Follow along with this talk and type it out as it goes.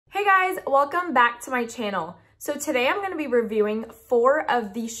Hey guys, welcome back to my channel. So today I'm going to be reviewing 4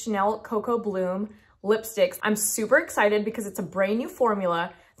 of the Rouge Coco Bloom lipsticks. I'm super excited because it's a brand new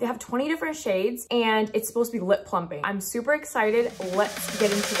formula. They have 20 different shades and it's supposed to be lip plumping. I'm super excited. Let's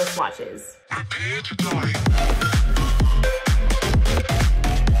get into the swatches.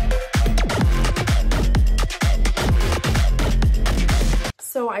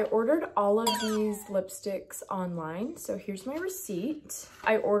 So I ordered all of these lipsticks online. So here's my receipt.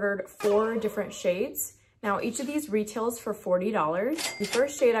 I ordered 4 different shades. Now each of these retails for $40. The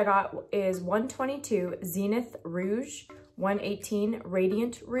first shade I got is 122 Zenith Rouge, 118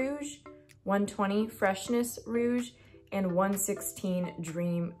 Radiant Rouge, 120 Freshness Rouge, and 116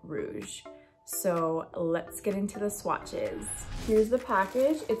 Dream Rouge. So let's get into the swatches. Here's the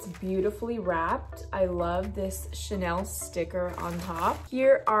package. It's beautifully wrapped. I love this Chanel sticker on top.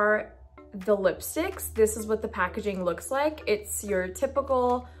 Here are the lipsticks. This is what the packaging looks like. It's your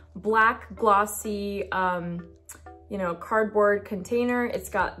typical black glossy, cardboard container. It's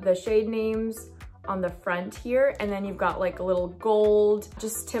got the shade names on the front here, and then you've got like a little gold,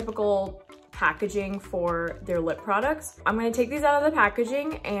 just typical packaging for their lip products. I'm gonna take these out of the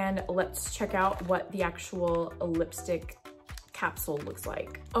packaging and let's check out what the actual lipstick capsule looks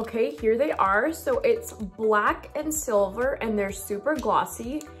like. Okay, here they are. So it's black and silver and they're super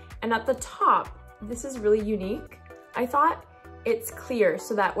glossy. And at the top, this is really unique. I thought it's clear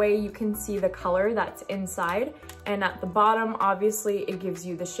so that way you can see the color that's inside. And at the bottom, obviously it gives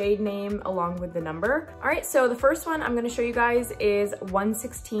you the shade name along with the number. All right, so the first one I'm gonna show you guys is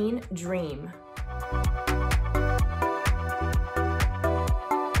 116 Dream.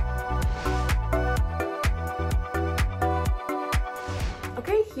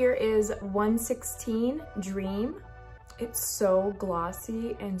 Okay, here is 116 Dream. It's so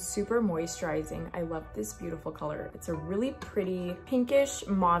glossy and super moisturizing. I love this beautiful color. It's a really pretty pinkish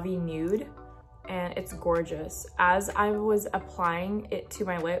mauve-y nude and it's gorgeous. As I was applying it to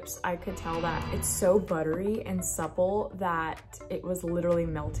my lips, I could tell that it's so buttery and supple that it was literally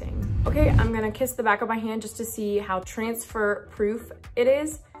melting. Okay, I'm gonna kiss the back of my hand just to see how transfer proof it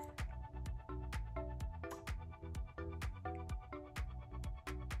is.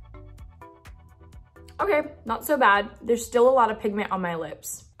 Okay, not so bad. There's still a lot of pigment on my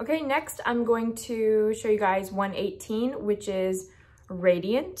lips. Okay, next I'm going to show you guys 118, which is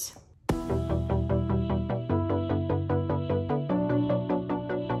Radiant.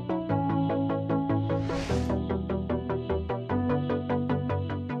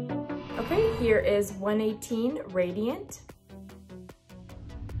 Okay, here is 118 Radiant.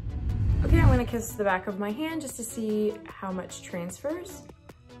 Okay, I'm gonna kiss the back of my hand just to see how much transfers.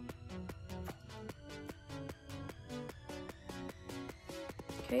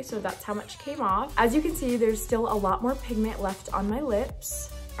 Okay, so that's how much came off. As you can see, there's still a lot more pigment left on my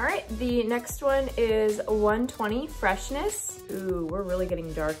lips. All right, the next one is 120 Freshness. Ooh, we're really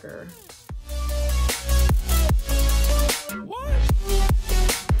getting darker. What?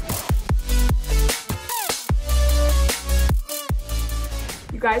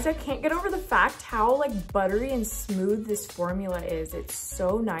 You guys, I can't get over the fact how like buttery and smooth this formula is. It's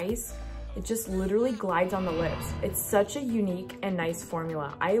so nice. It just literally glides on the lips. It's such a unique and nice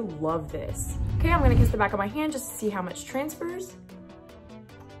formula. I love this. Okay, I'm gonna kiss the back of my hand just to see how much transfers.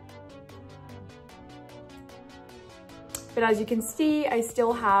 But as you can see, I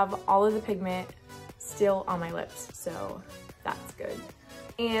still have all of the pigment still on my lips, so that's good.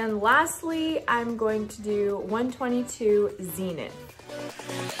 And lastly, I'm going to do 122 Zenith.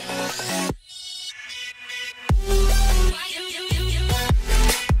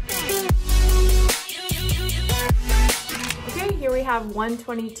 Here we have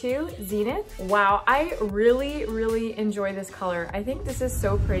 122 Zenith. Wow, I really enjoy this color. I think this is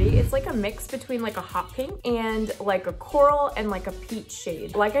so pretty. It's like a mix between like a hot pink and like a coral and like a peach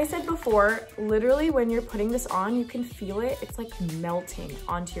shade. Like I said before, literally when you're putting this on, you can feel it. It's like melting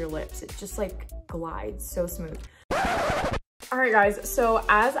onto your lips. It just like glides so smooth. All right guys, so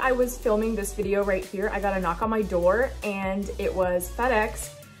as I was filming this video right here, I got a knock on my door and it was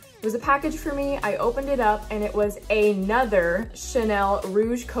FedEx. It was a package for me. I opened it up and it was another Chanel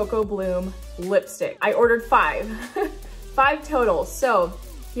Rouge Coco Bloom lipstick. I ordered 5, 5 total. So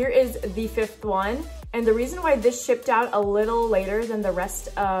here is the 5th one. And the reason why this shipped out a little later than the rest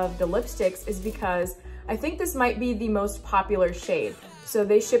of the lipsticks is because I think this might be the most popular shade. So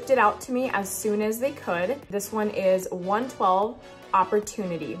they shipped it out to me as soon as they could. This one is 112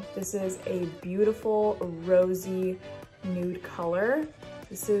 Opportunity. This is a beautiful rosy nude color.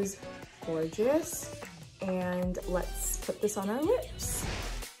 This is gorgeous, and let's put this on our lips.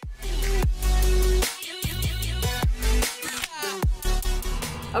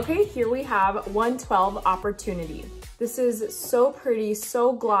 Okay, here we have 112 Opportunity. This is so pretty,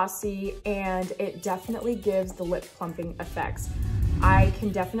 so glossy, and it definitely gives the lip plumping effects. I can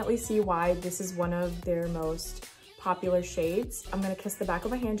definitely see why this is one of their most popular shades. I'm gonna kiss the back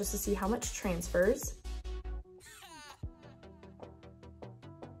of my hand just to see how much transfers.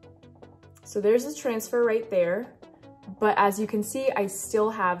 So there's a transfer right there. But as you can see, I still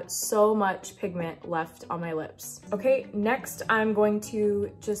have so much pigment left on my lips. Okay, next I'm going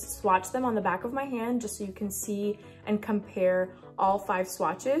to just swatch them on the back of my hand just so you can see and compare all 5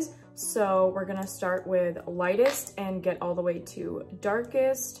 swatches. So we're gonna start with lightest and get all the way to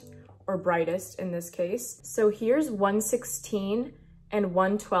darkest or brightest in this case. So here's 116 and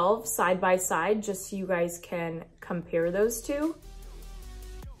 112 side by side just so you guys can compare those two.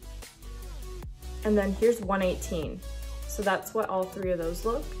 And then here's 118. So that's what all 3 of those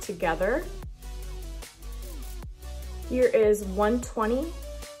look together. Here is 120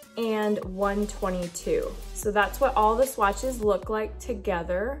 and 122. So that's what all the swatches look like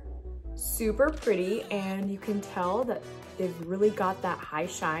together. Super pretty, and you can tell that they've really got that high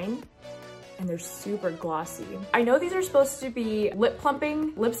shine and they're super glossy. I know these are supposed to be lip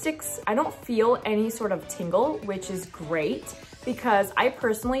plumping lipsticks. I don't feel any sort of tingle, which is great, because I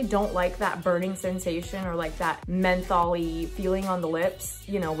personally don't like that burning sensation or like that menthol-y feeling on the lips,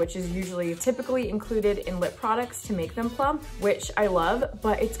 you know, which is usually typically included in lip products to make them plump, which I love,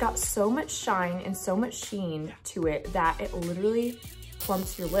 but it's got so much shine and so much sheen to it that it literally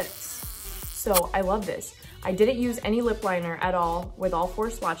plumps your lips. So I love this. I didn't use any lip liner at all with all 4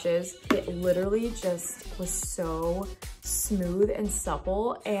 swatches. It literally just was so smooth and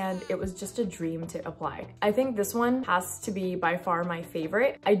supple, and it was just a dream to apply. I think this one has to be by far my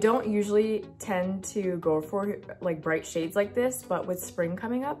favorite. I don't usually tend to go for like bright shades like this, but with spring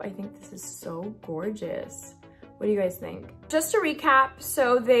coming up, I think this is so gorgeous. What do you guys think? Just to recap,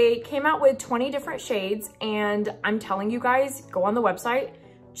 so they came out with 20 different shades, and I'm telling you guys, go on the website,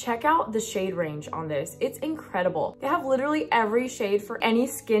 check out the shade range on this. It's incredible. They have literally every shade for any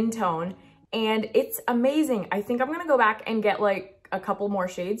skin tone, and it's amazing. I think I'm gonna go back and get like a couple more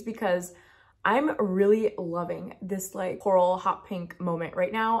shades because I'm really loving this like coral hot pink moment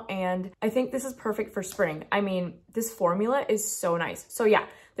right now, and I think this is perfect for spring. I mean, this formula is so nice. So yeah,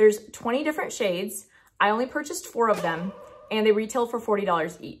 there's 20 different shades. I only purchased 4 of them, and they retail for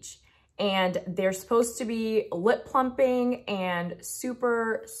 $40 each. And they're supposed to be lip plumping and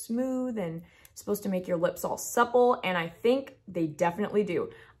super smooth and supposed to make your lips all supple, and I think they definitely do.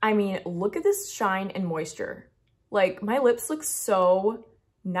 I mean, look at this shine and moisture. Like, my lips look so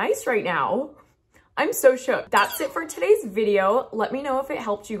nice right now. I'm so shook. That's it for today's video. Let me know if it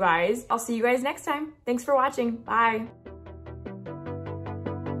helped you guys. I'll see you guys next time. Thanks for watching. Bye.